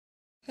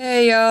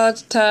Hey y'all,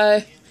 it's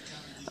Ty.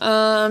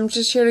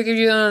 Just here to give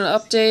you an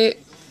update.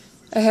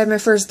 I had my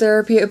first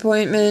therapy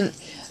appointment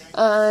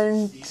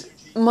on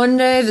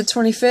Monday, the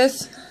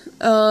 25th.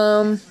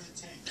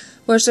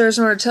 Wish there was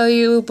more to tell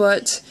you,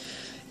 but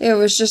it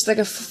was just like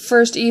a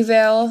first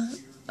eval.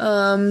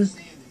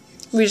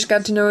 We just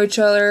got to know each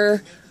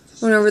other,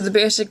 went over the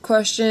basic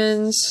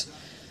questions.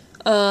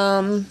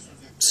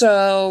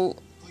 So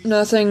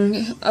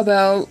nothing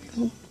about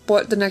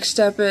what the next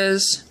step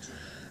is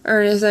or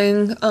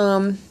anything.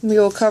 We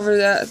will cover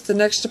that at the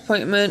next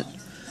appointment,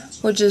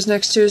 which is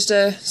next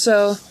Tuesday.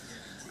 So,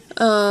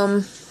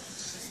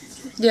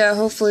 yeah,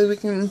 hopefully we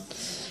can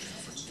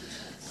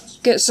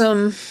get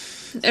some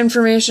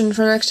information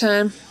for next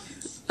time.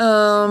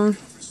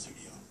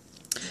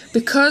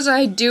 Because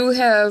I do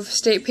have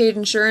state paid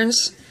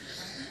insurance,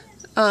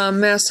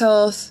 Mass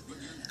Health,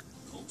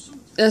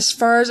 as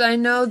far as I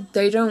know,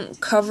 they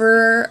don't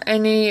cover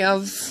any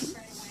of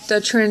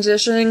the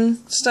transitioning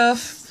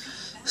stuff.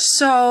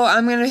 So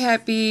I'm gonna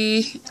have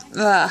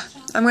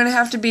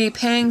to be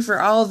paying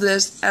for all of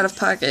this out of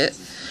pocket,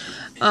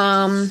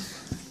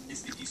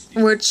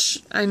 which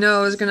I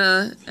know is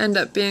gonna end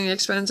up being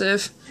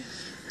expensive.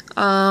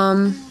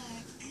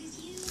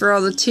 For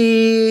all the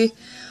tea,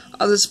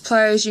 all the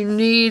supplies you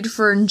need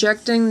for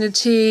injecting the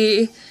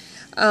tea,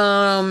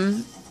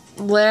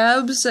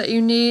 labs that you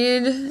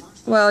need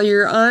while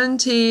you're on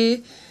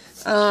tea.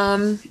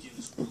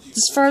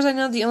 As far as I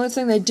know, the only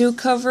thing they do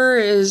cover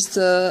is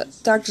the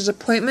doctor's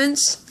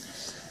appointments.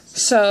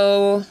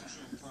 So,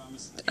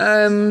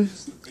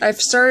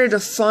 I've started a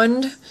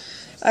fund.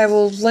 I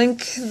will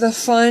link the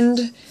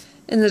fund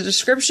in the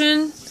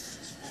description.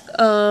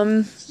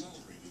 But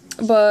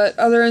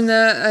other than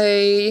that,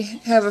 I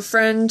have a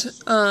friend,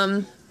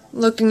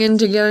 looking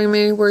into getting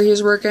me where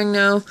he's working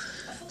now.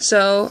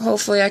 So,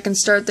 hopefully I can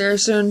start there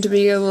soon to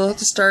be able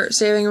to start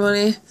saving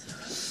money.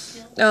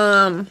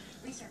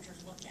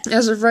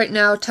 As of right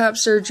now, top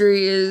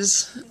surgery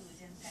is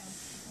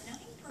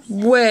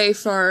way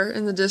far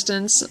in the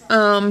distance,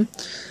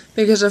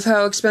 because of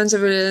how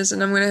expensive it is,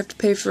 and I'm going to have to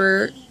pay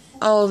for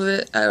all of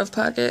it out of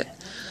pocket.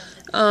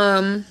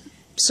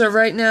 So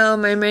right now,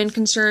 my main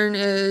concern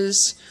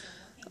is,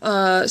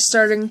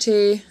 starting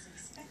tea,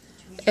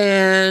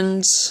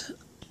 and,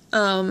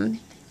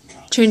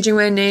 changing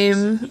my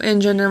name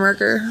and gender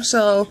marker.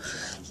 So,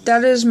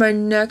 that is my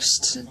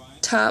next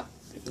top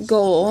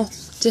goal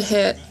to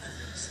hit.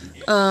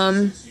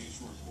 And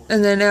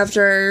then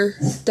after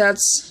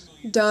that's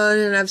done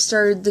and I've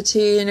started the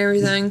tea and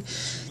everything,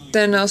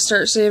 then I'll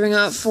start saving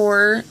up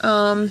for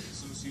the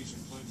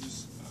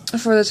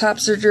top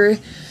surgery.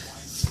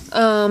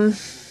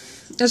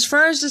 As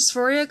far as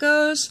dysphoria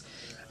goes,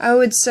 I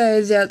would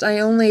say that I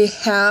only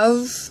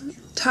have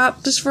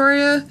top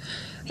dysphoria.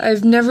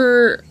 I've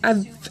not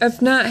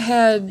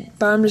had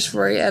bottom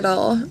dysphoria at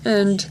all,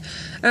 and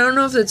I don't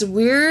know if it's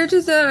weird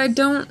that I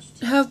don't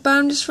have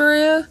bottom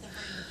dysphoria,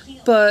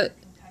 but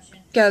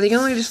yeah, the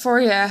only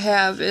dysphoria I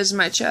have is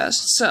my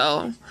chest,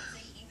 so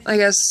I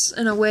guess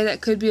in a way that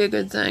could be a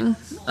good thing.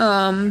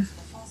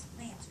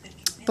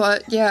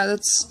 But yeah,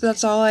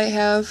 that's all I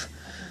have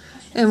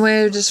in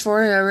way of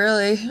dysphoria,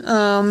 really.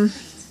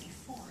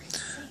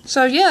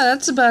 So yeah,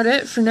 that's about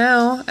it for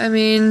now. I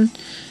mean,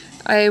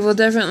 I will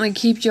definitely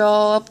keep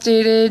y'all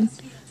updated,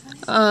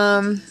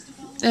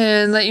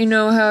 and let you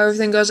know how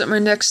everything goes at my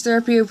next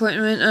therapy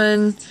appointment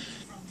on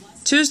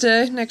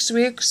Tuesday next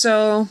week.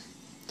 So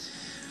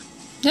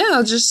yeah,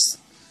 I'll just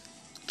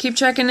keep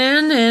checking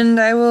in, and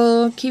I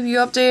will keep you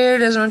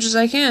updated as much as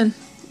I can.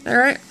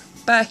 Alright,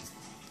 bye.